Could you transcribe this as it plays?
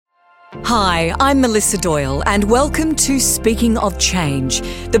Hi, I'm Melissa Doyle and welcome to Speaking of Change,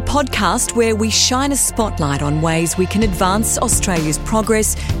 the podcast where we shine a spotlight on ways we can advance Australia's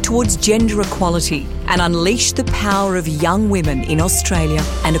progress towards gender equality and unleash the power of young women in Australia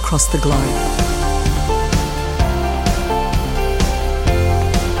and across the globe.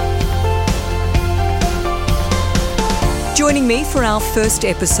 Joining me for our first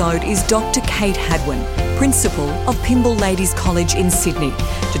episode is Dr. Kate Hadwen, Principal of Pymble Ladies College in Sydney,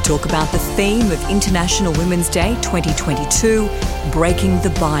 to talk about the theme of International Women's Day 2022, Breaking the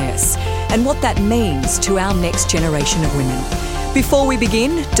Bias, and what that means to our next generation of women. Before we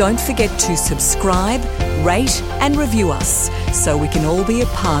begin, don't forget to subscribe, rate and review us so we can all be a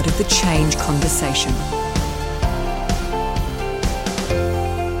part of the change conversation.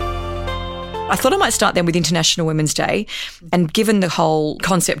 I thought I might start then with International Women's Day. And given the whole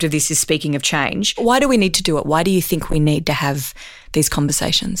concept of this is speaking of change, why do we need to do it? Why do you think we need to have these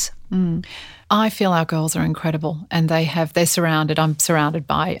conversations? I feel our girls are incredible and I'm surrounded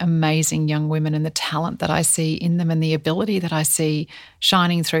by amazing young women and the talent that I see in them and the ability that I see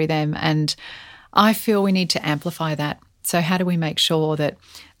shining through them. And I feel we need to amplify that. So how do we make sure that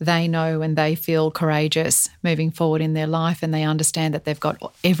they know and they feel courageous moving forward in their life and they understand that they've got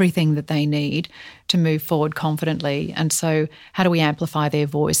everything that they need to move forward confidently? And so how do we amplify their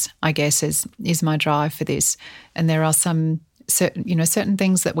voice, I guess, is my drive for this. And there are some certain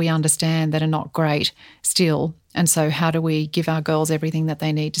things that we understand that are not great still. And so how do we give our girls everything that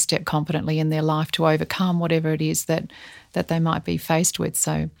they need to step confidently in their life to overcome whatever it is that they might be faced with?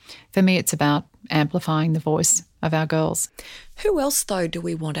 So for me, it's about amplifying the voice of our girls. Who else, though, do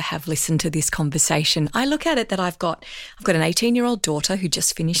we want to have listen to this conversation? I look at it that I've got an 18-year-old daughter who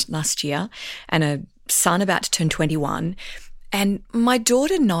just finished last year and a son about to turn 21. And my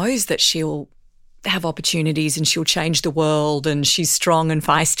daughter knows that she'll have opportunities and she'll change the world and she's strong and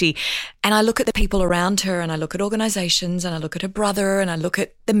feisty. And I look at the people around her and I look at organisations and I look at her brother and I look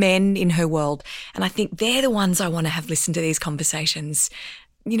at the men in her world and I think they're the ones I want to have listen to these conversations.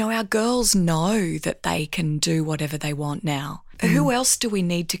 You know, our girls know that they can do whatever they want now. Who else do we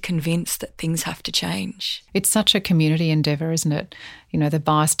need to convince that things have to change? It's such a community endeavour, isn't it? You know, the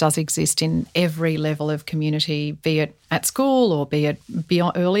bias does exist in every level of community, be it at school or be it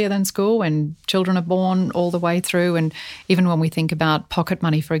beyond, earlier than school when children are born all the way through. And even when we think about pocket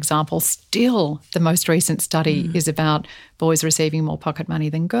money, for example, still the most recent study is about boys receiving more pocket money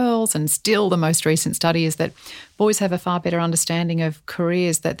than girls. And still the most recent study is that boys have a far better understanding of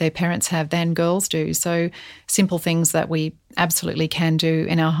careers that their parents have than girls do. So simple things that we absolutely can do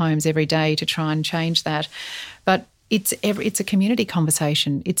in our homes every day to try and change that. But it's a community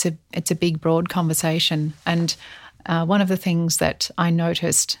conversation. It's a big, broad conversation. And one of the things that I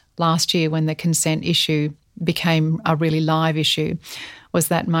noticed last year when the consent issue became a really live issue was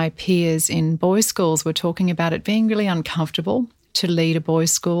that my peers in boys' schools were talking about it being really uncomfortable to lead a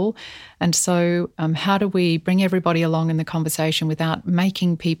boys' school. And so how do we bring everybody along in the conversation without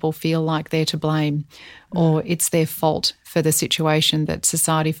making people feel like they're to blame or it's their fault for the situation that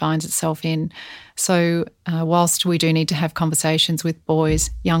society finds itself in? So whilst we do need to have conversations with boys,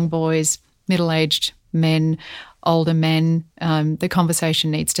 young boys, middle-aged men, older men, the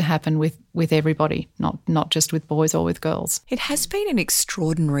conversation needs to happen with everybody, not just with boys or with girls. It has been an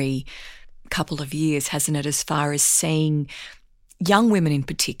extraordinary couple of years, hasn't it, as far as seeing young women in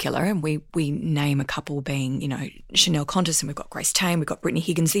particular, and we name a couple being, you know, Chanel Contis, and we've got Grace Tame, we've got Brittany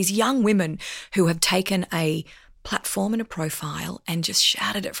Higgins, these young women who have taken a platform and a profile and just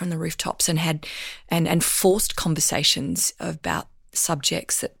shouted it from the rooftops and had and forced conversations about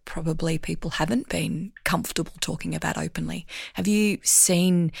subjects that probably people haven't been comfortable talking about openly. Have you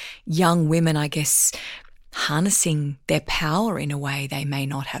seen young women, I guess, harnessing their power in a way they may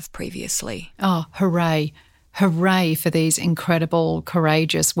not have previously? Oh, hooray. Hooray for these incredible,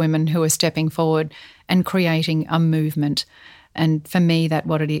 courageous women who are stepping forward and creating a movement. And for me, that's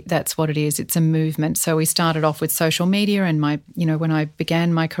what it is. It's a movement. So we started off with social media, and when I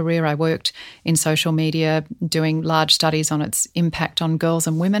began my career, I worked in social media doing large studies on its impact on girls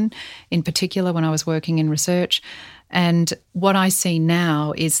and women, in particular when I was working in research. And what I see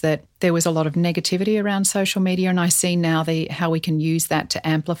now is that there was a lot of negativity around social media, and I see now how we can use that to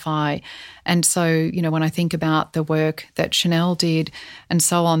amplify. And so, when I think about the work that Chanel did and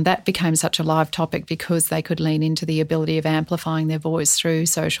so on, that became such a live topic because they could lean into the ability of amplifying their voice through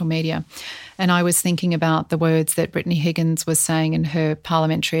social media. And I was thinking about the words that Brittany Higgins was saying in her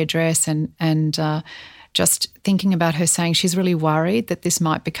parliamentary address and just thinking about her saying she's really worried that this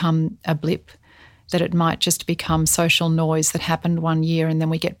might become a blip, that it might just become social noise that happened one year and then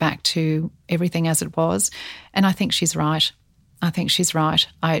we get back to everything as it was. And I think she's right. I think she's right.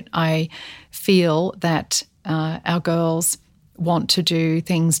 I feel that our girls want to do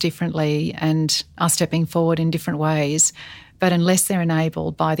things differently and are stepping forward in different ways, but unless they're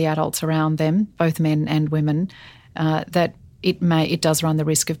enabled by the adults around them, both men and women, that it does run the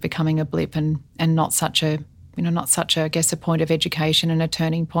risk of becoming a blip and not such a I guess, a point of education and a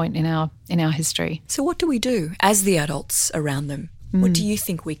turning point in our history. So what do we do as the adults around them? What do you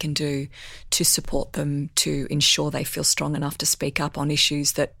think we can do to support them, to ensure they feel strong enough to speak up on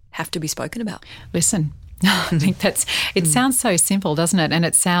issues that have to be spoken about? Listen. I think it sounds so simple, doesn't it? And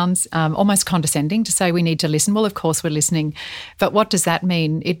it sounds almost condescending to say we need to listen. Well, of course we're listening. But what does that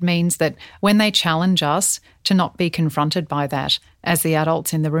mean? It means that when they challenge us, to not be confronted by that as the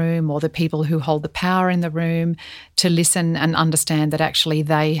adults in the room or the people who hold the power in the room, to listen and understand that actually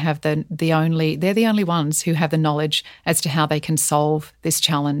they have they're the only ones who have the knowledge as to how they can solve this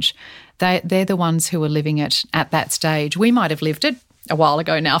challenge. They're the ones who are living it at that stage. We might have lived it a while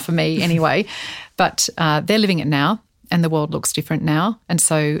ago now, for me anyway, but they're living it now and the world looks different now. And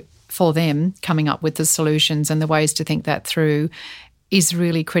so for them, coming up with the solutions and the ways to think that through is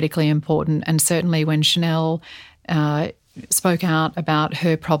really critically important. And certainly when Chanel spoke out about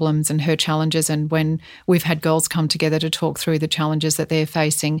her problems and her challenges, and when we've had girls come together to talk through the challenges that they're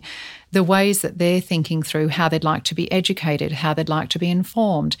facing, the ways that they're thinking through how they'd like to be educated, how they'd like to be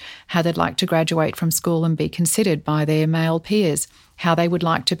informed, how they'd like to graduate from school and be considered by their male peers, how they would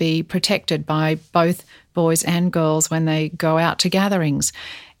like to be protected by both boys and girls when they go out to gatherings,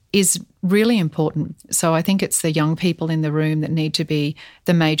 is really important. So I think it's the young people in the room that need to be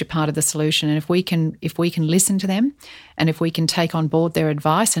the major part of the solution. And if we can listen to them, and if we can take on board their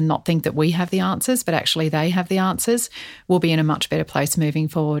advice and not think that we have the answers, but actually they have the answers, we'll be in a much better place moving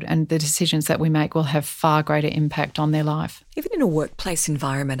forward. And the decisions that we make will have far greater impact on their life. Even in a workplace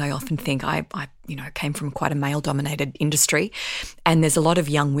environment, I often think I came from quite a male-dominated industry, and there's a lot of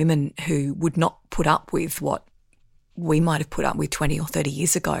young women who would not put up with what we might have put up with 20 or 30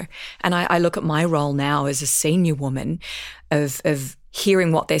 years ago. And I look at my role now as a senior woman of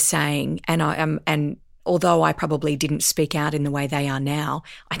hearing what they're saying, and although I probably didn't speak out in the way they are now,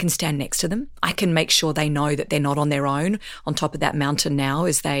 I can stand next to them. I can make sure they know that they're not on their own on top of that mountain now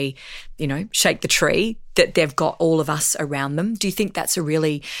as they, shake the tree, that they've got all of us around them. Do you think that's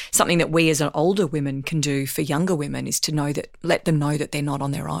something that we as older women can do for younger women, is to let them know that they're not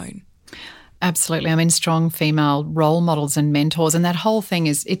on their own? Absolutely. I mean, strong female role models and mentors, and that whole thing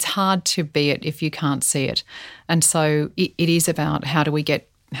it's hard to be it if you can't see it. And so it is about how do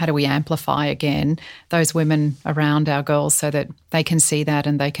we amplify again those women around our girls so that they can see that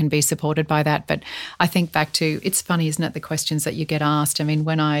and they can be supported by that. But I think back to, it's funny, isn't it, the questions that you get asked. I mean,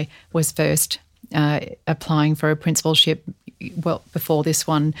 when I was first applying for a principalship, well, before this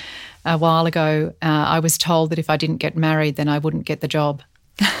one a while ago, I was told that if I didn't get married, then I wouldn't get the job.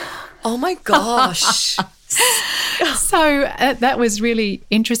 Oh my gosh. So that was really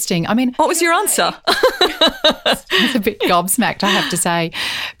interesting. I mean, what was your answer? I was a bit gobsmacked, I have to say.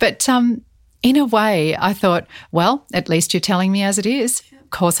 But in a way, I thought, well, at least you're telling me as it is.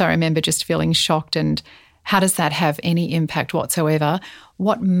 Of course, I remember just feeling shocked, and how does that have any impact whatsoever?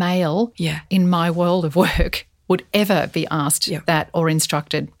 What male in my world of work would ever be asked that or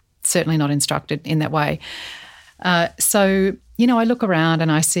instructed? Certainly not instructed in that way. So I look around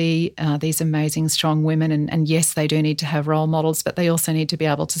and I see these amazing, strong women, and yes, they do need to have role models, but they also need to be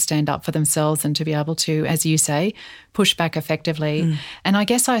able to stand up for themselves and to be able to, as you say, push back effectively. And I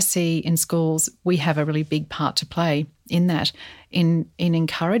guess I see in schools we have a really big part to play in that, in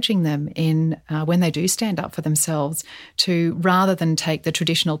encouraging them in when they do stand up for themselves, to rather than take the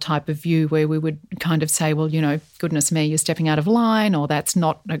traditional type of view where we would kind of say, well, goodness me, you're stepping out of line, or that's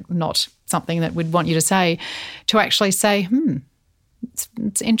not something that we'd want you to say, to actually say,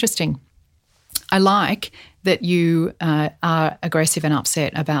 it's interesting. I like that you are aggressive and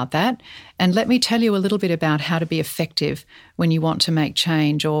upset about that. And let me tell you a little bit about how to be effective when you want to make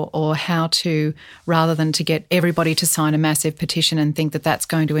change, or how to, rather than to get everybody to sign a massive petition and think that that's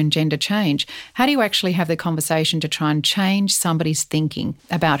going to engender change, how do you actually have the conversation to try and change somebody's thinking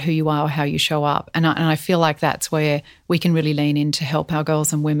about who you are or how you show up? And I feel like that's where we can really lean in to help our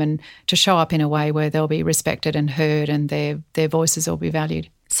girls and women to show up in a way where they'll be respected and heard, and their voices will be valued.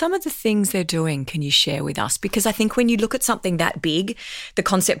 Some of the things they're doing, can you share with us? Because I think when you look at something that big, the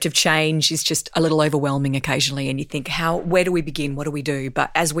concept of change is just a little overwhelming occasionally, and you think, where do we begin? What do we do? But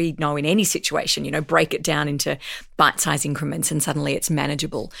as we know in any situation, break it down into bite-sized increments and suddenly it's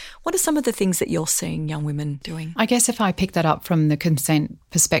manageable. What are some of the things that you're seeing young women doing? I guess if I pick that up from the consent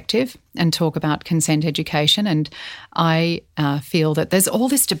perspective and talk about consent education, and I feel that there's all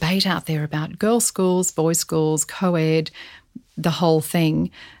this debate out there about girls' schools, boys' schools, co-ed. the whole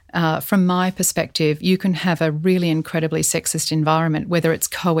thing, from my perspective, you can have a really incredibly sexist environment, whether it's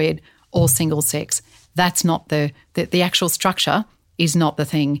co-ed or single sex. That's not the actual structure is not the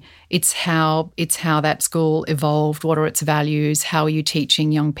thing. It's how that school evolved. What are its values? How are you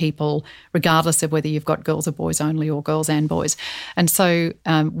teaching young people, regardless of whether you've got girls or boys only or girls and boys? And so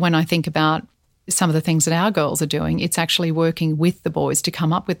when I think about some of the things that our girls are doing, it's actually working with the boys to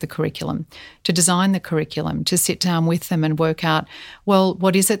come up with the curriculum, to design the curriculum, to sit down with them and work out, well,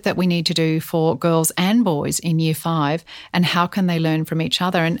 what is it that we need to do for girls and boys in Year 5 and how can they learn from each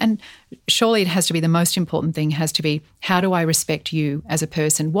other? And surely it has to be the most important thing has to be, how do I respect you as a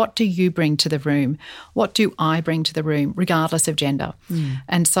person? What do you bring to the room? What do I bring to the room, regardless of gender?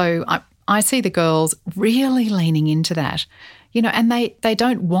 And so I see the girls really leaning into that. And they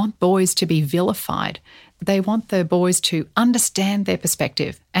don't want boys to be vilified. They want the boys to understand their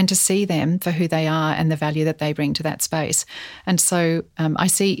perspective and to see them for who they are and the value that they bring to that space. And so I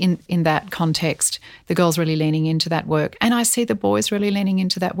see in that context the girls really leaning into that work, and I see the boys really leaning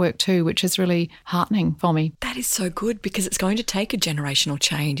into that work too, which is really heartening for me. That is so good, because it's going to take a generational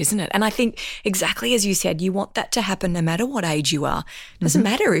change, isn't it? And I think exactly as you said, you want that to happen no matter what age you are. It doesn't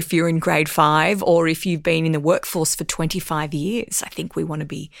matter if you're in grade 5 or if you've been in the workforce for 25 years. I think we want to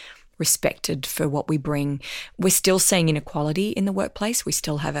be respected for what we bring. We're still seeing inequality in the workplace. We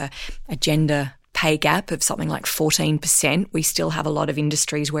still have a gender pay gap of something like 14%. We still have a lot of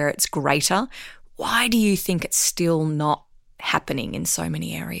industries where it's greater. Why do you think it's still not happening in so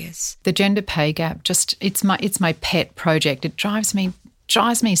many areas? The gender pay gap, it's my pet project. It drives me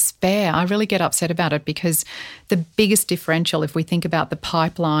spare. I really get upset about it, because the biggest differential, if we think about the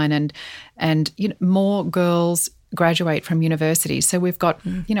pipeline and more girls graduate from universities. So we've got,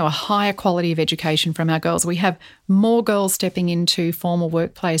 a higher quality of education from our girls. We have more girls stepping into formal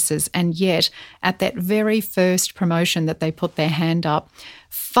workplaces, and yet at that very first promotion that they put their hand up,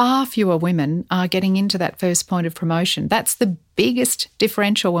 far fewer women are getting into that first point of promotion. That's the biggest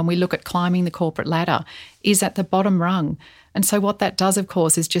differential when we look at climbing the corporate ladder, is at the bottom rung. And so what that does, of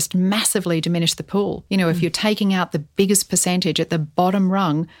course, is just massively diminish the pool. If you're taking out the biggest percentage at the bottom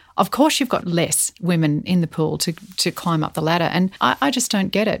rung, of course you've got less women in the pool to climb up the ladder. And I just don't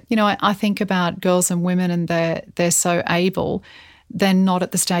get it. I think about girls and women, and they're so able, they're not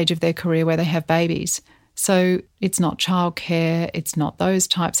at the stage of their career where they have babies. So it's not childcare, it's not those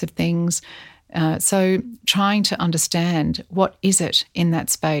types of things. So trying to understand what is it in that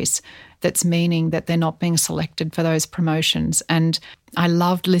space that's meaning that they're not being selected for those promotions. And I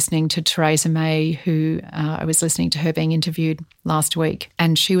loved listening to Theresa May, who I was listening to her being interviewed last week,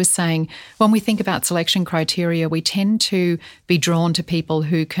 and she was saying, when we think about selection criteria, we tend to be drawn to people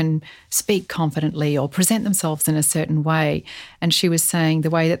who can speak confidently or present themselves in a certain way. And she was saying the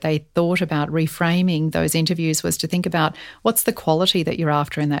way that they thought about reframing those interviews was to think about, what's the quality that you're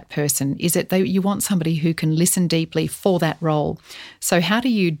after in that person? Is it that you want somebody who can listen deeply for that role? So how do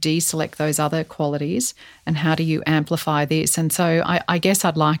you deselect those other qualities, and how do you amplify this? And so I guess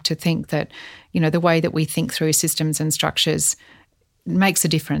I'd like to think that, the way that we think through systems and structures makes a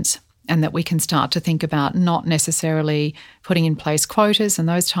difference, and that we can start to think about not necessarily putting in place quotas and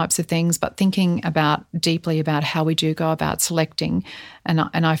those types of things, but thinking deeply about how we do go about selecting. And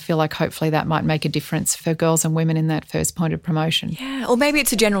I feel like hopefully that might make a difference for girls and women in that first point of promotion. Yeah, or maybe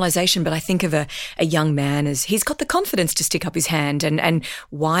it's a generalisation, but I think of a young man as he's got the confidence to stick up his hand, and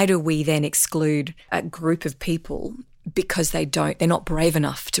why do we then exclude a group of people because they're not brave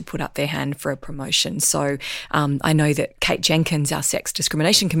enough to put up their hand for a promotion? So I know that Kate Jenkins, our Sex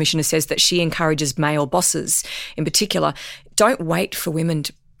Discrimination Commissioner, says that she encourages male bosses in particular, don't wait for women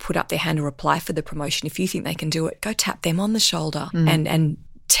to put up their hand or apply for the promotion. If you think they can do it, go tap them on the shoulder and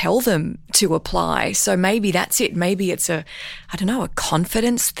tell them to apply. So maybe that's it. Maybe it's a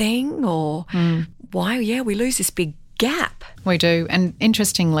confidence thing, or why, we lose this big gap. We do. And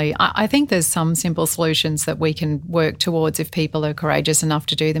interestingly, I think there's some simple solutions that we can work towards if people are courageous enough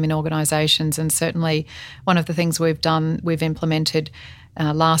to do them in organisations. And certainly one of the things we've implemented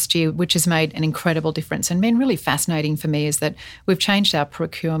last year, which has made an incredible difference and been really fascinating for me, is that we've changed our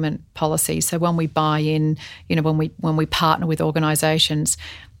procurement policy. So when we buy in, when we partner with organisations,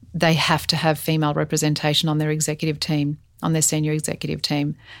 they have to have female representation on their executive team, on their senior executive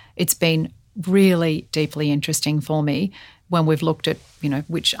team. It's been really deeply interesting for me when we've looked at,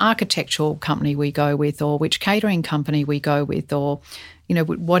 which architectural company we go with, or which catering company we go with, or,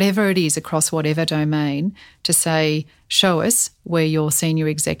 whatever it is across whatever domain, to say, show us where your senior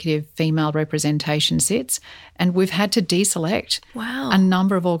executive female representation sits. And we've had to deselect a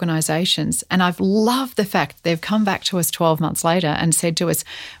number of organisations. And I've loved the fact they've come back to us 12 months later and said to us,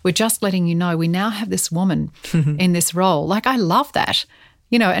 we're just letting you know we now have this woman in this role. Like, I love that.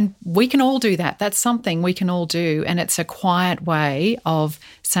 And we can all do that. That's something we can all do. And it's a quiet way of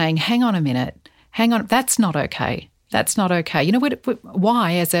saying, hang on a minute, that's not okay. That's not okay.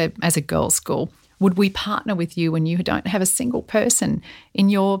 Why, as a girls' school, would we partner with you when you don't have a single person in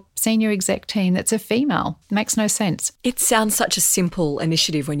your senior exec team that's a female? It makes no sense. It sounds such a simple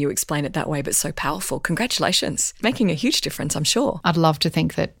initiative when you explain it that way, but so powerful. Congratulations. Making a huge difference, I'm sure. I'd love to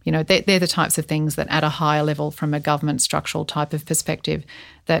think that, they're the types of things that at a higher level from a government structural type of perspective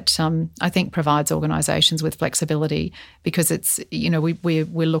that I think provides organisations with flexibility, because it's, we're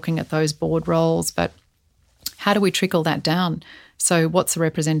looking at those board roles, but how do we trickle that down? So what's the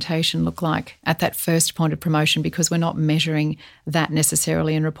representation look like at that first point of promotion? Because we're not measuring that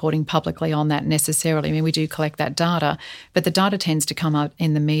necessarily and reporting publicly on that necessarily. I mean, we do collect that data, but the data tends to come out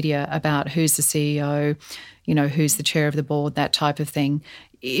in the media about who's the CEO, who's the chair of the board, that type of thing.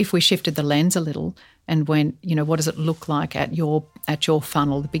 If we shifted the lens a little and went, what does it look like at your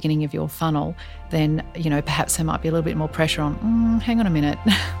funnel, the beginning of your funnel, then, perhaps there might be a little bit more pressure on, hang on a minute,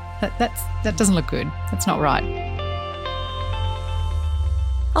 that doesn't look good. That's not right.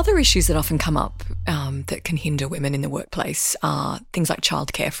 Other issues that often come up that can hinder women in the workplace are things like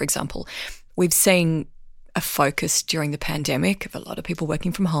childcare, for example. We've seen a focus during the pandemic of a lot of people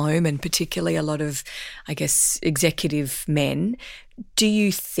working from home, and particularly a lot of, I guess, executive men. Do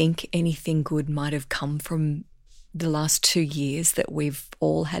you think anything good might have come from the last 2 years that we've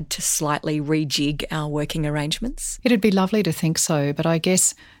all had to slightly rejig our working arrangements? It'd be lovely to think so, but I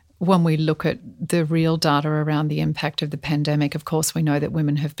guess when we look at the real data around the impact of the pandemic, of course, we know that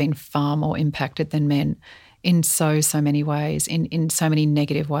women have been far more impacted than men in so many ways, in so many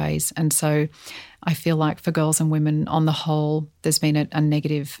negative ways. And so I feel like for girls and women on the whole, there's been a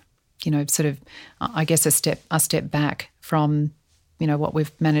negative, sort of, I guess, a step back from, what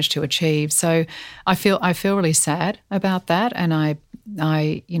we've managed to achieve. So I feel really sad about that. And I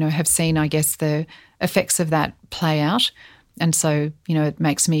have seen, I guess, the effects of that play out. And so, it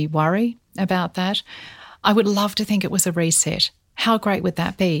makes me worry about that. I would love to think it was a reset. How great would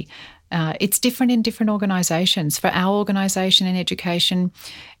that be? It's different in different organisations. For our organisation in education,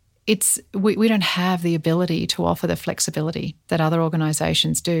 we don't have the ability to offer the flexibility that other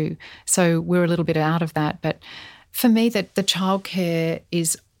organisations do. So we're a little bit out of that. But for me, that the childcare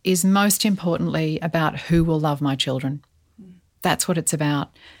is most importantly about who will love my children. That's what it's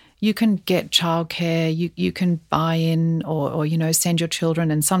about. You can get childcare, you can buy in or send your children,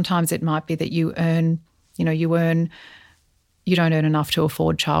 and sometimes it might be that you don't earn enough to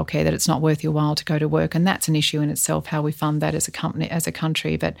afford childcare, that it's not worth your while to go to work, and that's an issue in itself, how we fund that as a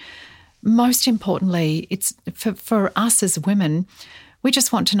country. But most importantly, it's for us as women, we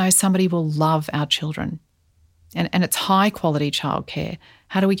just want to know somebody will love our children. And it's high-quality childcare.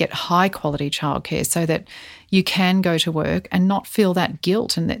 How do we get high-quality childcare so that you can go to work and not feel that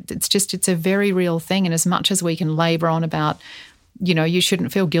guilt? And it's a very real thing. And as much as we can labour on about, you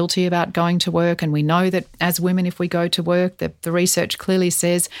shouldn't feel guilty about going to work, and we know that as women, if we go to work, the research clearly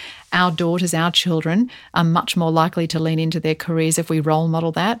says our daughters, our children are much more likely to lean into their careers if we role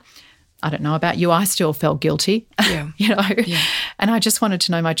model that. I don't know about you, I still felt guilty, Yeah. And I just wanted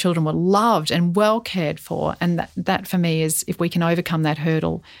to know my children were loved and well cared for. And that for me is, if we can overcome that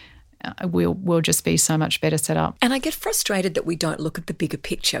hurdle, we'll just be so much better set up. And I get frustrated that we don't look at the bigger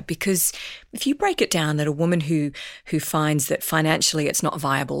picture, because if you break it down, that a woman who finds that financially it's not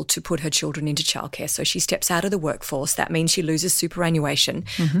viable to put her children into childcare, so she steps out of the workforce, that means she loses superannuation.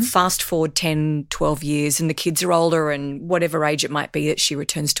 Mm-hmm. Fast forward 10, 12 years and the kids are older, and whatever age it might be that she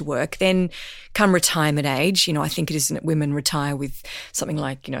returns to work, then come retirement age, I think it is that women retire with something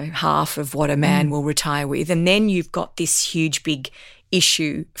like, half of what a man will retire with. And then you've got this huge big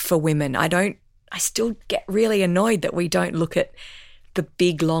issue for women. I still get really annoyed that we don't look at the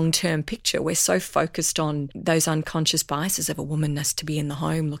big long-term picture. We're so focused on those unconscious biases of a woman has to be in the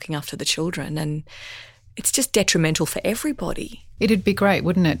home looking after the children, and it's just detrimental for everybody. It'd be great,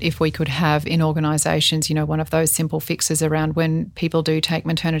 wouldn't it, if we could have in organisations, one of those simple fixes around when people do take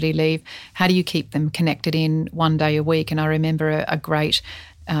maternity leave, how do you keep them connected in one day a week? And I remember a great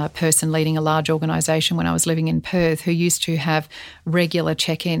person leading a large organisation when I was living in Perth who used to have regular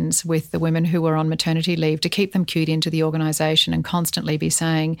check-ins with the women who were on maternity leave to keep them cued into the organisation and constantly be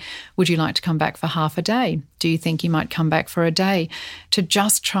saying, would you like to come back for half a day? Do you think you might come back for a day? To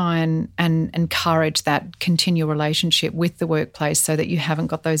just try and encourage that continual relationship with the workplace so that you haven't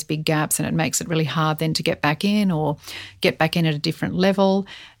got those big gaps, and it makes it really hard then to get back in or get back in at a different level.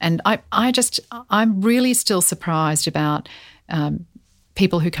 And I'm really still surprised about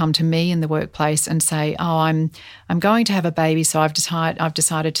people who come to me in the workplace and say, oh, I'm going to have a baby, so I've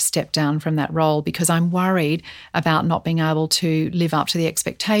decided to step down from that role because I'm worried about not being able to live up to the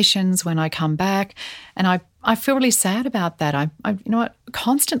expectations when I come back. And I feel really sad about that. I'm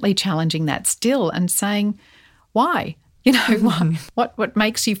constantly challenging that still and saying, why? What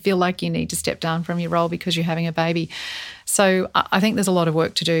makes you feel like you need to step down from your role because you're having a baby? So I think there's a lot of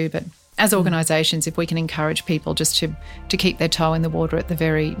work to do, but as organisations, if we can encourage people just to keep their toe in the water at the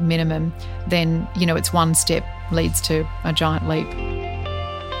very minimum, then, it's one step leads to a giant leap.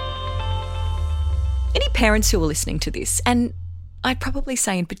 Any parents who are listening to this, and I'd probably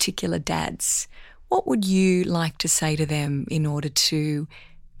say in particular dads, what would you like to say to them in order to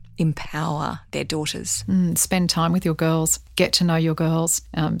empower their daughters? Spend time with your girls. Get to know your girls.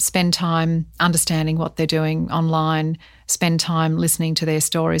 Spend time understanding what they're doing online. Spend time listening to their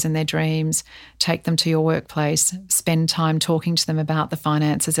stories and their dreams. Take them to your workplace. Spend time talking to them about the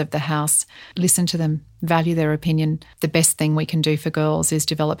finances of the house. Listen to them. Value their opinion. The best thing we can do for girls is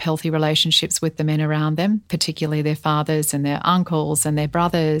develop healthy relationships with the men around them, particularly their fathers and their uncles and their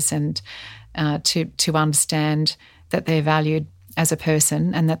brothers, and to understand that they're valued as a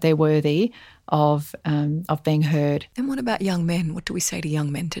person and that they're worthy of being heard. And what about young men? What do we say to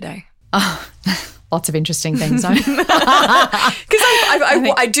young men today? Oh, lots of interesting things. Because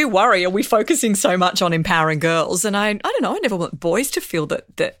I do worry, are we focusing so much on empowering girls? And I don't know, I never want boys to feel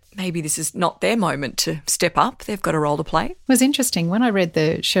that maybe this is not their moment to step up. They've got a role to play. It was interesting when I read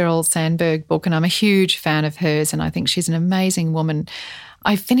the Sheryl Sandberg book, and I'm a huge fan of hers and I think she's an amazing woman.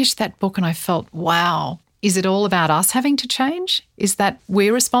 I finished that book and I felt, wow, is it all about us having to change? Is that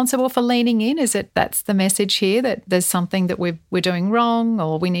we're responsible for leaning in? Is it that's the message here, that there's something that we're doing wrong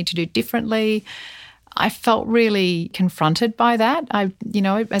or we need to do differently? I felt really confronted by that.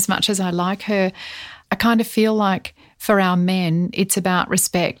 As much as I like her, I kind of feel like for our men, it's about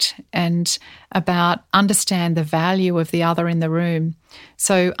respect and about understand the value of the other in the room.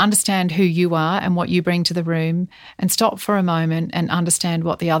 So understand who you are and what you bring to the room, and stop for a moment and understand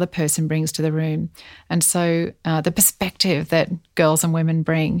what the other person brings to the room. And so the perspective that girls and women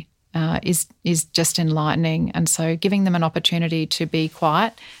bring is just enlightening. And so giving them an opportunity to be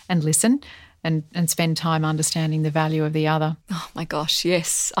quiet and listen and spend time understanding the value of the other. Oh my gosh,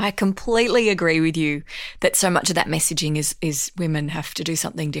 yes. I completely agree with you that so much of that messaging is women have to do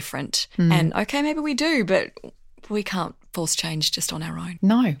something different. And okay, maybe we do, but we can't force change just on our own.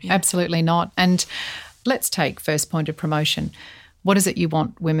 No, absolutely not. And let's take first point of promotion. What is it you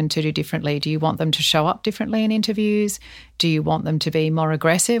want women to do differently? Do you want them to show up differently in interviews? Do you want them to be more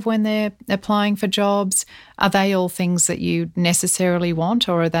aggressive when they're applying for jobs? Are they all things that you necessarily want,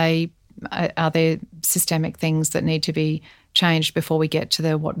 or are there systemic things that need to be changed before we get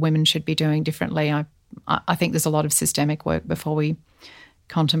to what women should be doing differently? I think there's a lot of systemic work before we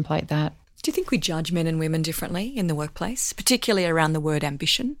contemplate that. Do you think we judge men and women differently in the workplace, particularly around the word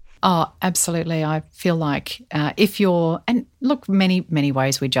ambition? Oh, absolutely. I feel like if you're, and look, many, many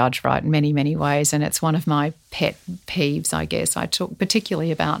ways we judge, right? Many, many ways. And it's one of my pet peeves, I guess. I talk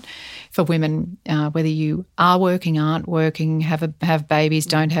particularly about for women, whether you are working, aren't working, have babies,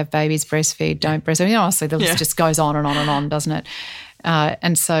 don't have babies, breastfeed, don't breastfeed. Honestly, the list just goes on and on and on, doesn't it?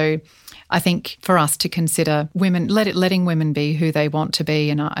 And so I think for us to consider women, letting women be who they want to be,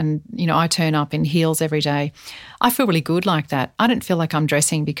 and I turn up in heels every day. I feel really good like that. I don't feel like I'm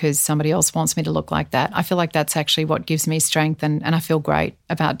dressing because somebody else wants me to look like that. I feel like that's actually what gives me strength, and I feel great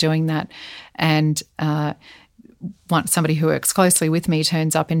about doing that. And once somebody who works closely with me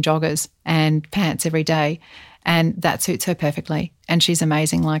turns up in joggers and pants every day, and that suits her perfectly, and she's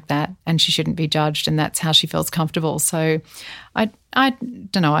amazing like that, and she shouldn't be judged, and that's how she feels comfortable. So I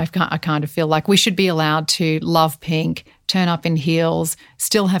don't know, I kind of feel like we should be allowed to love pink, turn up in heels,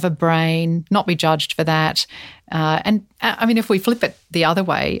 still have a brain, not be judged for that. And I mean, if we flip it the other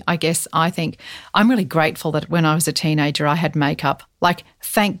way, I guess I think I'm really grateful that when I was a teenager I had makeup. Like,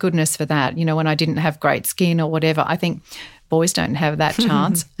 thank goodness for that. When I didn't have great skin or whatever, I think boys don't have that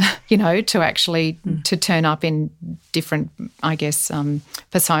chance, to actually to turn up in different, I guess,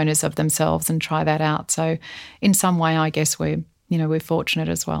 personas of themselves and try that out. So in some way, I guess we're fortunate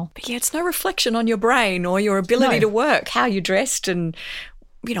as well. But yeah, it's no reflection on your brain or your ability to work, how you're dressed and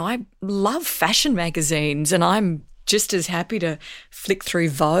I love fashion magazines, and I'm just as happy to flick through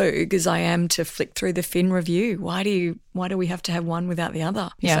Vogue as I am to flick through the Fin Review. Why do we have to have one without the other?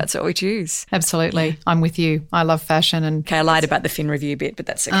 If that's what we choose. Absolutely. Yeah. I'm with you. I love fashion. And okay, I lied about the Fin Review bit, but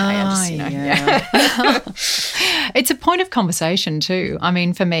that's okay. It's a point of conversation too. I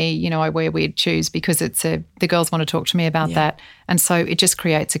mean, for me, I wear weird shoes because the girls want to talk to me about that. And so it just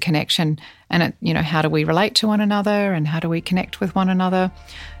creates a connection. And how do we relate to one another, and how do we connect with one another?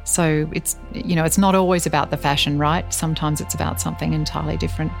 So it's not always about the fashion, right? Sometimes it's about something entirely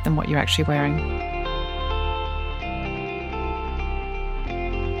different than what you're actually wearing.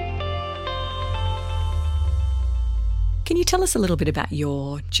 Can you tell us a little bit about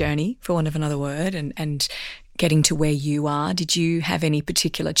your journey, for want of another word, and getting to where you are? Did you have any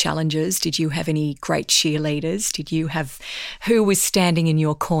particular challenges? Did you have any great cheerleaders? Who was standing in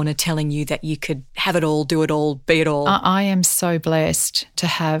your corner telling you that you could have it all, do it all, be it all? I am so blessed to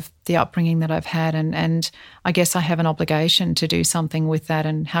have the upbringing that I've had, and I guess I have an obligation to do something with that,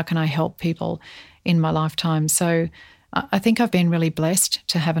 and how can I help people in my lifetime? So I think I've been really blessed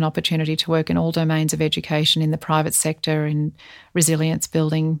to have an opportunity to work in all domains of education, in the private sector, in resilience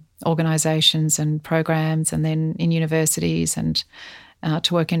building organisations and programs, and then in universities, and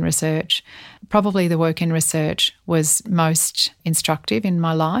to work in research. Probably the work in research was most instructive in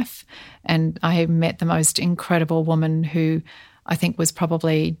my life, and I have met the most incredible woman who I think was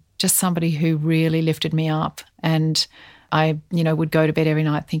probably just somebody who really lifted me up, and I, would go to bed every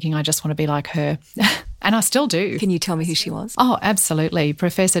night thinking I just want to be like her. And I still do. Can you tell me who she was? Oh, absolutely.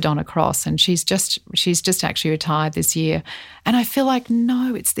 Professor Donna Cross. And she's just actually retired this year. And I feel like,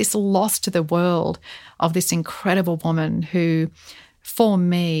 no, it's this loss to the world of this incredible woman who, for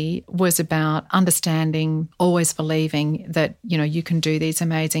me, was about understanding, always believing that, you can do these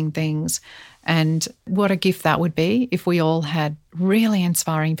amazing things. And what a gift that would be if we all had really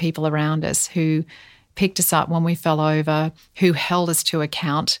inspiring people around us who picked us up when we fell over, who held us to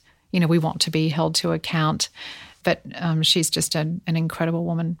account. We want to be held to account. But she's just an incredible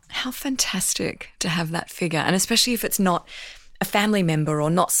woman. How fantastic to have that figure, and especially if it's not a family member or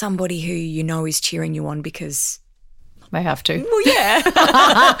not somebody who is cheering you on because they have to. Well, yeah.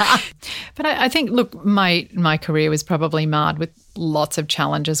 But I think, look, my career was probably marred with lots of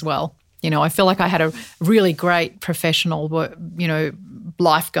challenge as well. I feel like I had a really great professional,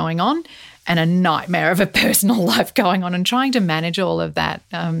 life going on, and a nightmare of a personal life going on, and trying to manage all of that.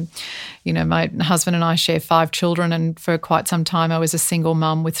 My husband and I share 5 children, and for quite some time I was a single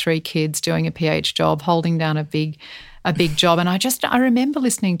mum with 3 kids doing a PH job, holding down a big job. And I remember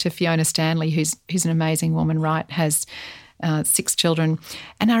listening to Fiona Stanley, who's an amazing woman, right, has 6 children.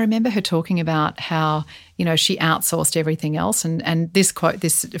 And I remember her talking about how, she outsourced everything else. And this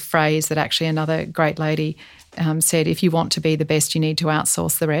phrase that actually another great lady said, if you want to be the best, you need to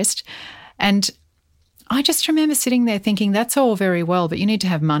outsource the rest. And I just remember sitting there thinking, that's all very well, but you need to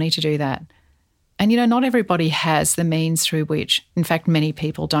have money to do that. And, not everybody has the means through which, in fact, many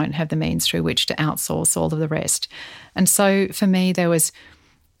people don't have the means through which to outsource all of the rest. And so for me, there was,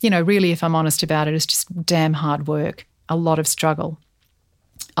 really, if I'm honest about it, it's just damn hard work, a lot of struggle,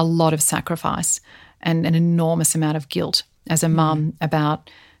 a lot of sacrifice, and an enormous amount of guilt as a mum about,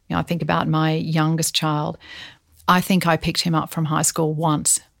 I think about my youngest child. I think I picked him up from high school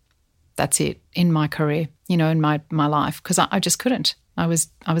once. That's it, in my career, in my life, because I just couldn't. I was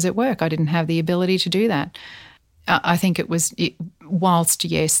at work. I didn't have the ability to do that. I think whilst,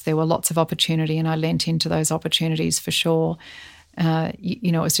 yes, there were lots of opportunity and I lent into those opportunities for sure,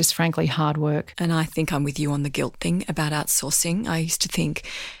 it was just frankly hard work. And I think I'm with you on the guilt thing about outsourcing. I used to think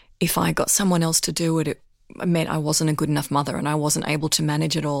if I got someone else to do it, it meant I wasn't a good enough mother and I wasn't able to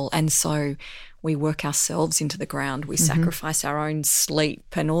manage it all. And so we work ourselves into the ground. We sacrifice our own sleep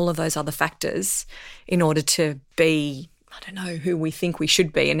and all of those other factors in order to be, who we think we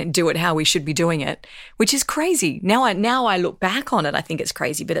should be and do it how we should be doing it, which is crazy. Now I look back on it, I think it's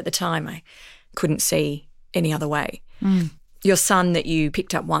crazy. But at the time I couldn't see any other way. Your son that you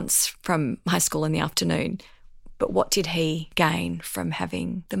picked up once from high school in the afternoon, but what did he gain from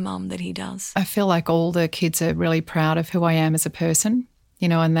having the mum that he does? I feel like all the kids are really proud of who I am as a person,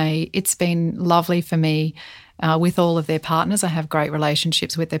 and it's been lovely for me with all of their partners. I have great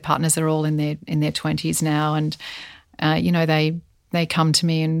relationships with their partners. They're all in their 20s now, and they come to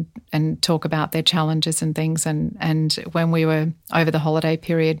me and talk about their challenges and things. And when we were over the holiday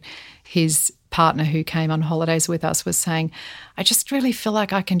period, his partner who came on holidays with us was saying, I just really feel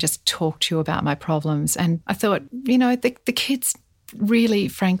like I can just talk to you about my problems. And I thought, the kids really,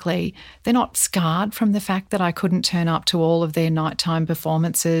 frankly, they're not scarred from the fact that I couldn't turn up to all of their nighttime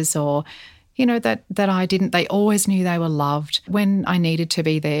performances or, that I didn't. They always knew they were loved. When I needed to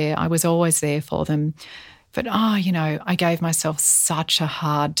be there, I was always there for them. But, I gave myself such a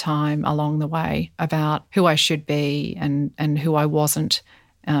hard time along the way about who I should be and who I wasn't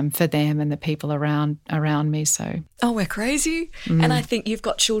for them and the people around me. So, we're crazy. And I think you've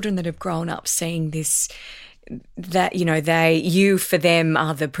got children that have grown up seeing this, that, you for them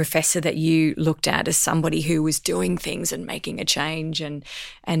are the professor that you looked at as somebody who was doing things and making a change and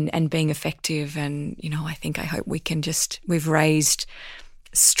being effective. And, I hope we've raised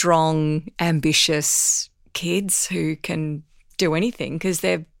strong, ambitious kids who can do anything because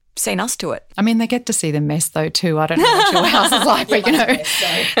they've seen us do it. I mean, they get to see the mess though too. I don't know what your house is like,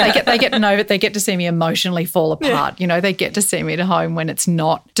 but they get to see me emotionally fall apart. They get to see me at home when it's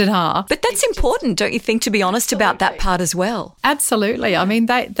not ta-da. But that's important, don't you think, to be honest about that part as well? Absolutely. I mean,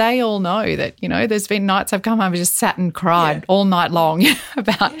 they all know that, there's been nights I've come home and just sat and cried all night long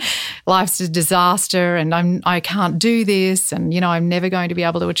about life's a disaster and I can't do this and, I'm never going to be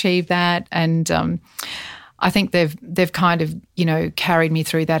able to achieve that. And I think they've kind of, carried me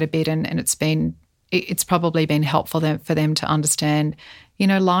through that a bit and it's probably been helpful for them to understand,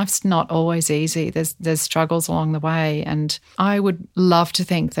 life's not always easy. There's struggles along the way. And I would love to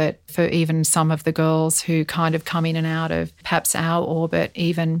think that for even some of the girls who kind of come in and out of perhaps our orbit,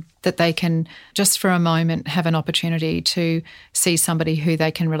 even that they can just for a moment have an opportunity to see somebody who they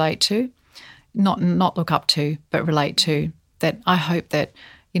can relate to, not look up to, but relate to. That I hope that,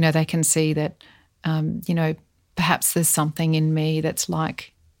 they can see that, perhaps there's something in me that's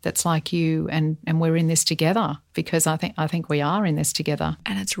like you and we're in this together because I think we are in this together.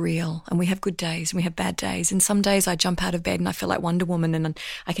 And it's real and we have good days and we have bad days and some days I jump out of bed and I feel like Wonder Woman and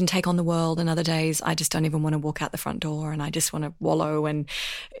I can take on the world and other days I just don't even want to walk out the front door and I just want to wallow and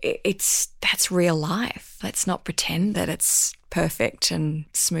that's real life. Let's not pretend that it's perfect and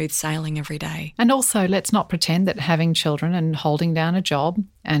smooth sailing every day. And also let's not pretend that having children and holding down a job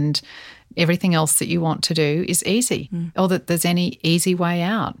and everything else that you want to do is easy or that there's any easy way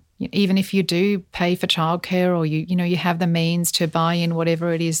out. Even if you do pay for childcare or you have the means to buy in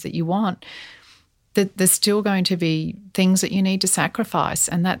whatever it is that you want, there's still going to be things that you need to sacrifice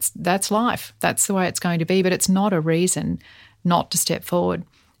and that's life. That's the way it's going to be, but it's not a reason not to step forward.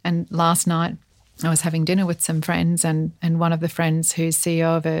 And last night I was having dinner with some friends and one of the friends who's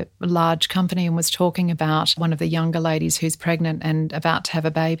CEO of a large company and was talking about one of the younger ladies who's pregnant and about to have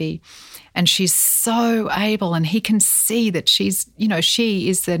a baby. And she's so able and he can see that she is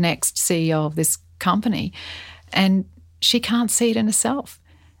the next CEO of this company and she can't see it in herself.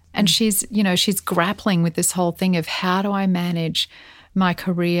 And she's grappling with this whole thing of how do I manage my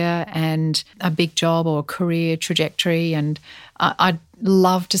career and a big job or career trajectory. And I'd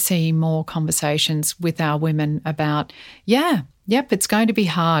love to see more conversations with our women about, it's going to be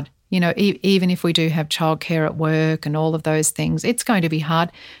hard. Even if we do have childcare at work and all of those things, it's going to be hard.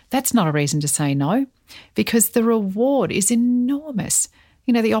 That's not a reason to say no because the reward is enormous.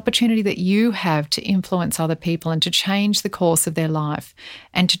 The opportunity that you have to influence other people and to change the course of their life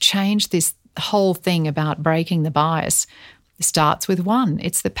and to change this whole thing about breaking the bias starts with one.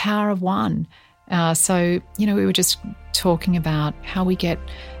 It's the power of one. So we were just talking about how we get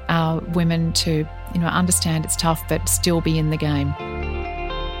our women to, understand it's tough but still be in the game.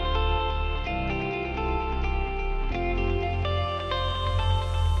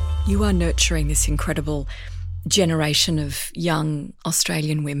 You are nurturing this incredible generation of young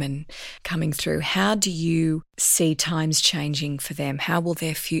Australian women coming through. How do you see times changing for them? How will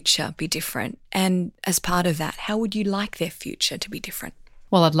their future be different? And as part of that, how would you like their future to be different?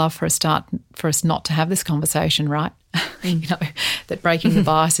 Well, I'd love for us not to have this conversation, right? That breaking the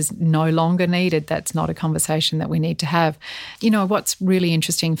bias is no longer needed. That's not a conversation that we need to have. What's really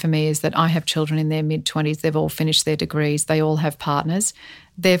interesting for me is that I have children in their mid-20s. They've all finished their degrees. They all have partners.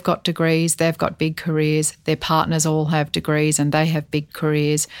 They've got degrees. They've got big careers. Their partners all have degrees and they have big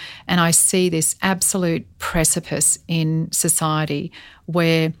careers. And I see this absolute precipice in society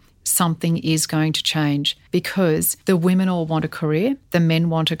where something is going to change because the women all want a career, the men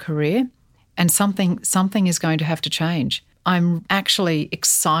want a career, and something is going to have to change. I'm actually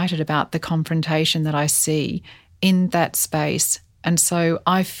excited about the confrontation that I see in that space. And so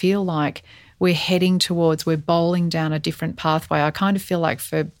I feel like we're bowling down a different pathway. I kind of feel like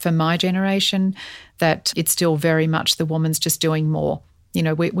for my generation that it's still very much the woman's just doing more.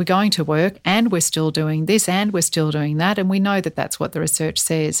 We're going to work and we're still doing this and we're still doing that, and we know that that's what the research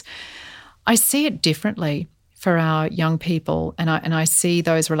says. I see it differently for our young people and I see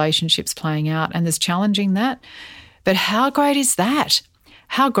those relationships playing out and there's challenging that. But how great is that?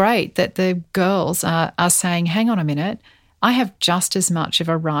 How great that the girls are saying, hang on a minute, I have just as much of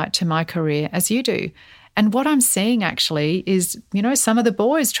a right to my career as you do. And what I'm seeing actually is, some of the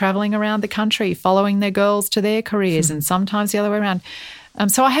boys travelling around the country following their girls to their careers and sometimes the other way around.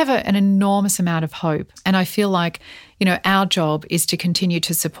 So I have an enormous amount of hope. And I feel like, our job is to continue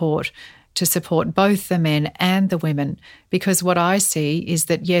to support both the men and the women, because what I see is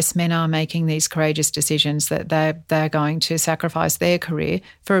that, yes, men are making these courageous decisions that they're going to sacrifice their career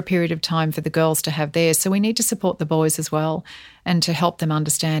for a period of time for the girls to have theirs. So we need to support the boys as well and to help them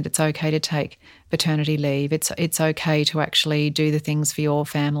understand it's okay to take paternity leave. It's okay to actually do the things for your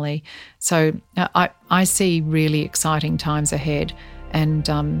family. So I see really exciting times ahead. And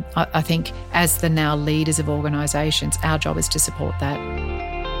I think as the now leaders of organisations, our job is to support that.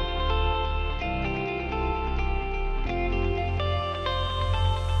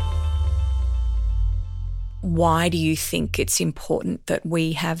 Why do you think it's important that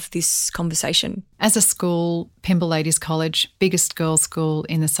we have this conversation? As a school, Pymble Ladies College, biggest girls' school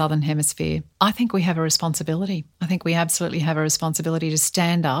in the Southern Hemisphere, I think we have a responsibility. I think we absolutely have a responsibility to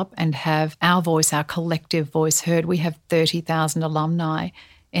stand up and have our voice, our collective voice heard. We have 30,000 alumni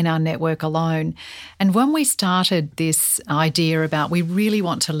in our network alone. And when we started this idea about we really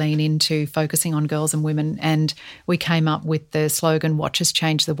want to lean into focusing on girls and women, and we came up with the slogan, "Watch us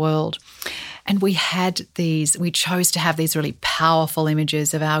change the world." And we chose to have these really powerful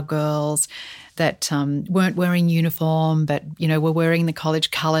images of our girls that weren't wearing uniform, but, were wearing the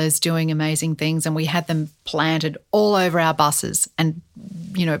college colours, doing amazing things. And we had them planted all over our buses and,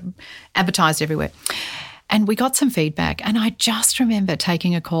 advertised everywhere. And we got some feedback. And I just remember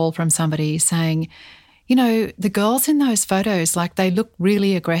taking a call from somebody saying, the girls in those photos, they look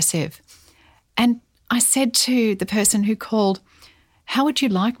really aggressive. And I said to the person who called, "How would you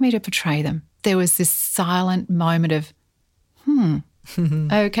like me to portray them?" There was this silent moment of,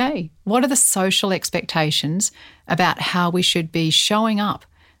 okay, what are the social expectations about how we should be showing up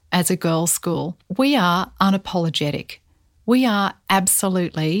as a girls' school? We are unapologetic. We are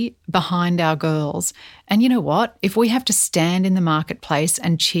absolutely behind our girls. And you know what? If we have to stand in the marketplace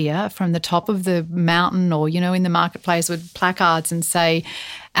and cheer from the top of the mountain or, in the marketplace with placards and say,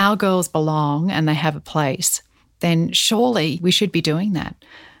 our girls belong and they have a place, then surely we should be doing that.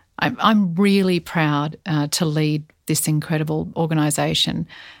 I'm really proud to lead this incredible organisation,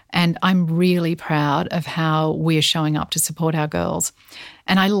 and I'm really proud of how we're showing up to support our girls.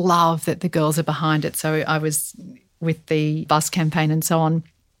 And I love that the girls are behind it. So I was with the bus campaign and so on.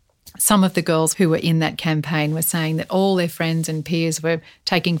 Some of the girls who were in that campaign were saying that all their friends and peers were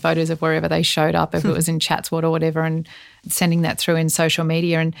taking photos of wherever they showed up, if it was in Chatswood or whatever, and sending that through in social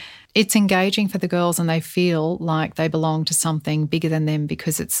media. And it's engaging for the girls, and they feel like they belong to something bigger than them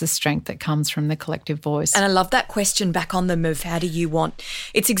because it's the strength that comes from the collective voice. And I love that question back on them of how do you want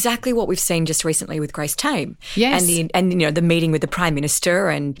 – it's exactly what we've seen just recently with Grace Tame. Yes. And the meeting with the Prime Minister,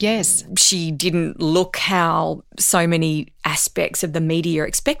 and yes, she didn't look how so many aspects of the media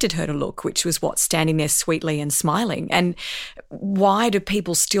expected her to look, which was standing there sweetly and smiling. And why do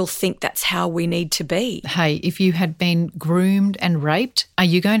people still think that's how we need to be? Hey, if you had been groomed and raped, are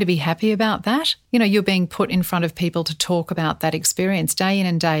you going to be happy about that? You're being put in front of people to talk about that experience day in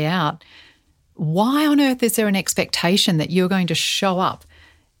and day out. Why on earth is there an expectation that you're going to show up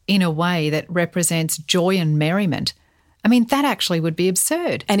in a way that represents joy and merriment? I mean, that actually would be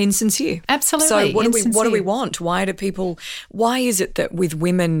absurd. And insincere. Absolutely. So what do we want? Why is it that with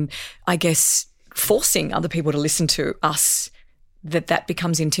women, I guess, forcing other people to listen to us, that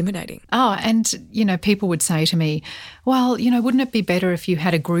becomes intimidating? Oh, and, people would say to me, well, wouldn't it be better if you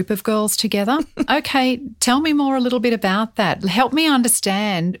had a group of girls together? Okay, tell me more a little bit about that. Help me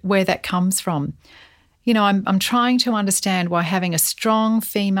understand where that comes from. I'm trying to understand why having a strong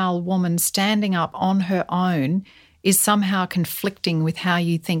female woman standing up on her own is somehow conflicting with how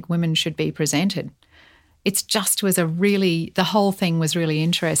you think women should be presented. It's just the whole thing was really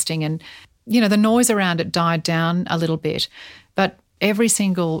interesting. And, the noise around it died down a little bit. But every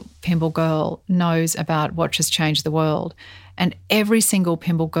single Pymble girl knows about Watch Us Change the World, and every single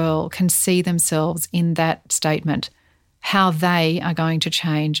Pymble girl can see themselves in that statement, how they are going to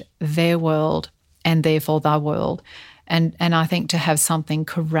change their world and therefore the world. And I think to have something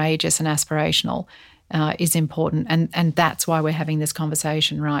courageous and aspirational is important. And that's why we're having this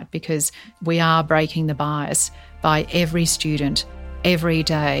conversation, right? Because we are breaking the bias by every student every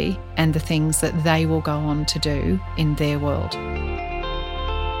day and the things that they will go on to do in their world.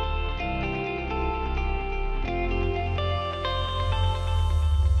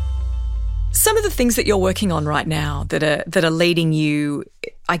 Some of the things that you're working on right now that are leading you,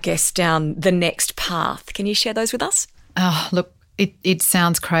 I guess, down the next path, can you share those with us? Oh, look, It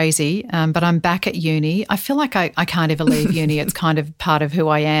sounds crazy, but I'm back at uni. I feel like I can't ever leave uni. It's kind of part of who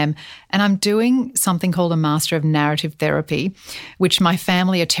I am. And I'm doing something called a Master of Narrative Therapy, which my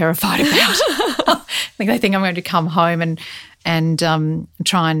family are terrified about. They think I'm going to come home and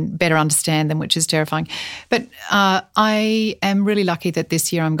try and better understand them, which is terrifying. But I am really lucky that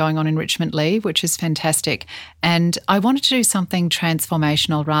this year I'm going on enrichment leave, which is fantastic. And I wanted to do something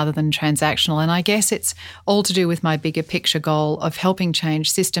transformational rather than transactional. And I guess it's all to do with my bigger picture goal of helping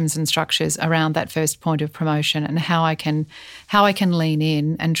change systems and structures around that first point of promotion and how I can lean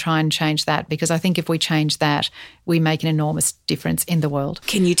in and try and change that. Because I think if we change that, we make an enormous difference in the world.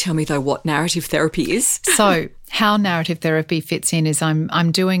 Can you tell me, though, what narrative therapy is? So how narrative therapy fits in is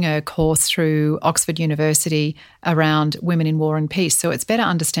I'm doing a course through Oxford University around women in war and peace. So it's better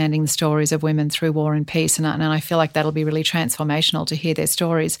understanding the stories of women through war and peace. And I feel like that'll be really transformational to hear their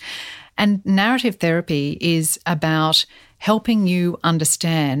stories. And narrative therapy is about helping you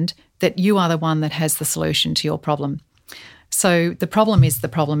understand that you are the one that has the solution to your problem. So the problem is the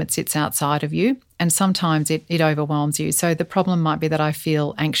problem. It sits outside of you, and sometimes it overwhelms you. So the problem might be that I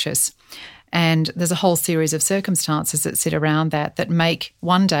feel anxious. And there's a whole series of circumstances that sit around that make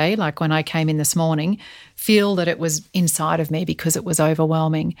one day, like when I came in this morning, feel that it was inside of me because it was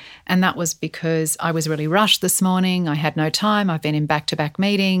overwhelming. And that was because I was really rushed this morning. I had no time. I've been in back-to-back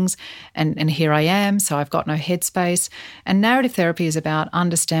meetings and here I am, so I've got no headspace. And narrative therapy is about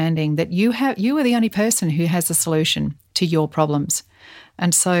understanding that you are the only person who has a solution to your problems.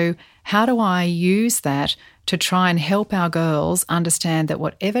 And so how do I use that to try and help our girls understand that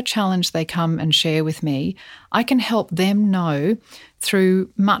whatever challenge they come and share with me, I can help them know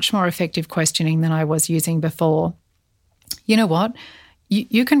through much more effective questioning than I was using before. You know what?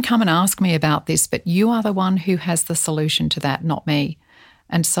 You can come and ask me about this, but you are the one who has the solution to that, not me.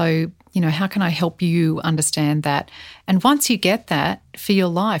 And so, how can I help you understand that? And once you get that for your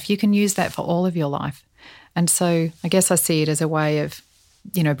life, you can use that for all of your life. And so I guess I see it as a way of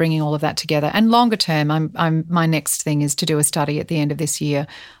bringing all of that together. And longer term, my next thing is to do a study at the end of this year,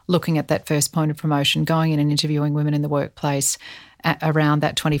 looking at that first point of promotion, going in and interviewing women in the workplace around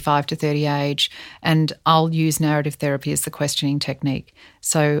that 25 to 30 age. And I'll use narrative therapy as the questioning technique.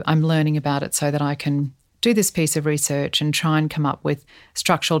 So I'm learning about it so that I can do this piece of research and try and come up with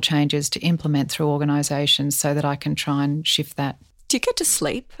structural changes to implement through organisations so that I can try and shift that. Do you get to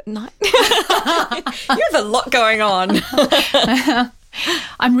sleep at night? You have a lot going on.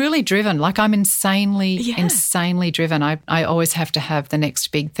 I'm really driven. Like I'm insanely driven. I always have to have the next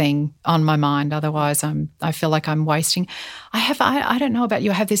big thing on my mind. Otherwise, I feel like I'm wasting. I don't know about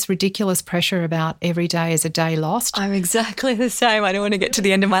you. I have this ridiculous pressure about every day is a day lost. I'm exactly the same. I don't want to get to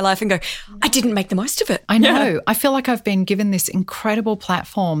the end of my life and go, I didn't make the most of it. I know. Yeah. I feel like I've been given this incredible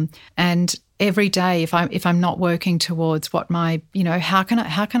platform, and every day, if I'm not working towards what my, how can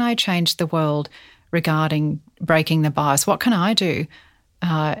I change the world regarding breaking the bias? What can I do?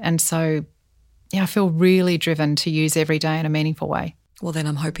 And so, I feel really driven to use every day in a meaningful way. Well, then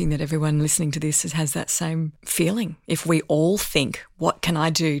I'm hoping that everyone listening to this has that same feeling. If we all think, what can I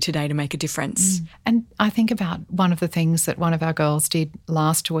do today to make a difference? And I think about one of the things that one of our girls did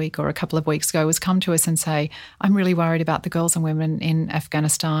last week or a couple of weeks ago was come to us and say, I'm really worried about the girls and women in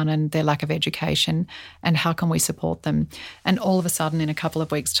Afghanistan and their lack of education, and how can we support them? And all of a sudden, in a couple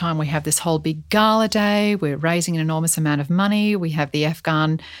of weeks' time, we have this whole big gala day. We're raising an enormous amount of money. We have the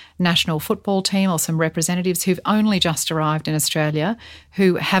Afghan national football team or some representatives who've only just arrived in Australia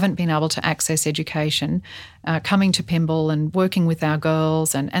who haven't been able to access education, coming to Pymble and working with our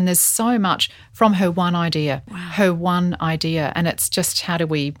girls. And there's so much from her one idea. And it's just how do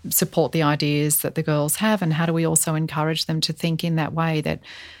we support the ideas that the girls have, and how do we also encourage them to think in that way, that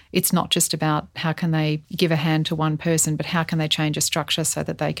it's not just about how can they give a hand to one person, but how can they change a structure so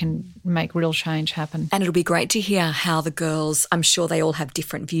that they can make real change happen. And it'll be great to hear how the girls, I'm sure they all have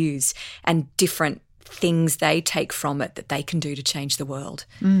different views and different things they take from it that they can do to change the world.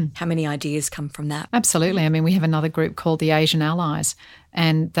 How many ideas come from that? Absolutely. I mean, we have another group called the Asian Allies,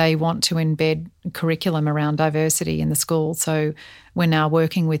 and they want to embed curriculum around diversity in the school. So we're now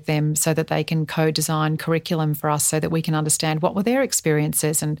working with them so that they can co-design curriculum for us so that we can understand what were their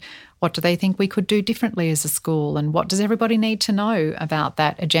experiences and what do they think we could do differently as a school, and what does everybody need to know about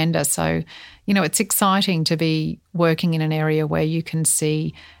that agenda. So, it's exciting to be working in an area where you can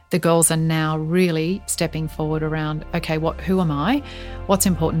see the girls are now really stepping forward around, okay, who am I, what's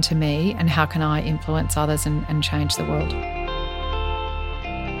important to me, and how can I influence others and change the world.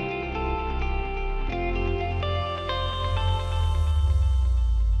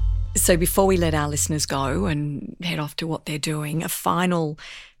 So before we let our listeners go and head off to what they're doing, a final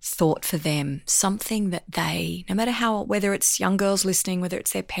thought for them, something that they, no matter how, whether it's young girls listening, whether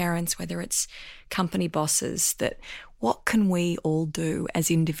it's their parents, whether it's company bosses, that what can we all do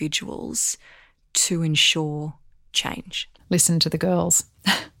as individuals to ensure change? Listen to the girls.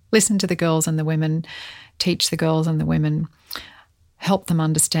 Listen to the girls and the women. Teach the girls and the women. Help them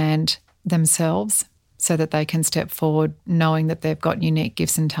understand themselves so that they can step forward knowing that they've got unique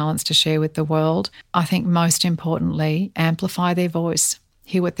gifts and talents to share with the world. I think most importantly, amplify their voice.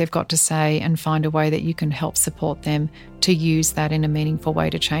 Hear what they've got to say and find a way that you can help support them to use that in a meaningful way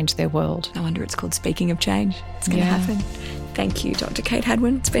to change their world. No wonder it's called Speaking of Change. It's going to happen. Thank you, Dr. Kate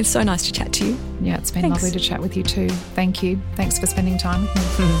Hadwen. It's been so nice to chat to you. Yeah, it's been lovely to chat with you too. Thank you. Thanks for spending time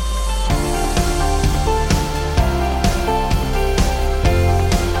with me.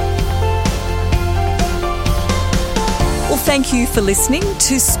 Well, thank you for listening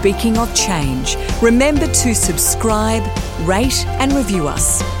to Speaking of Change. Remember to subscribe, rate and review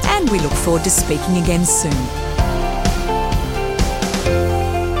us. And we look forward to speaking again soon.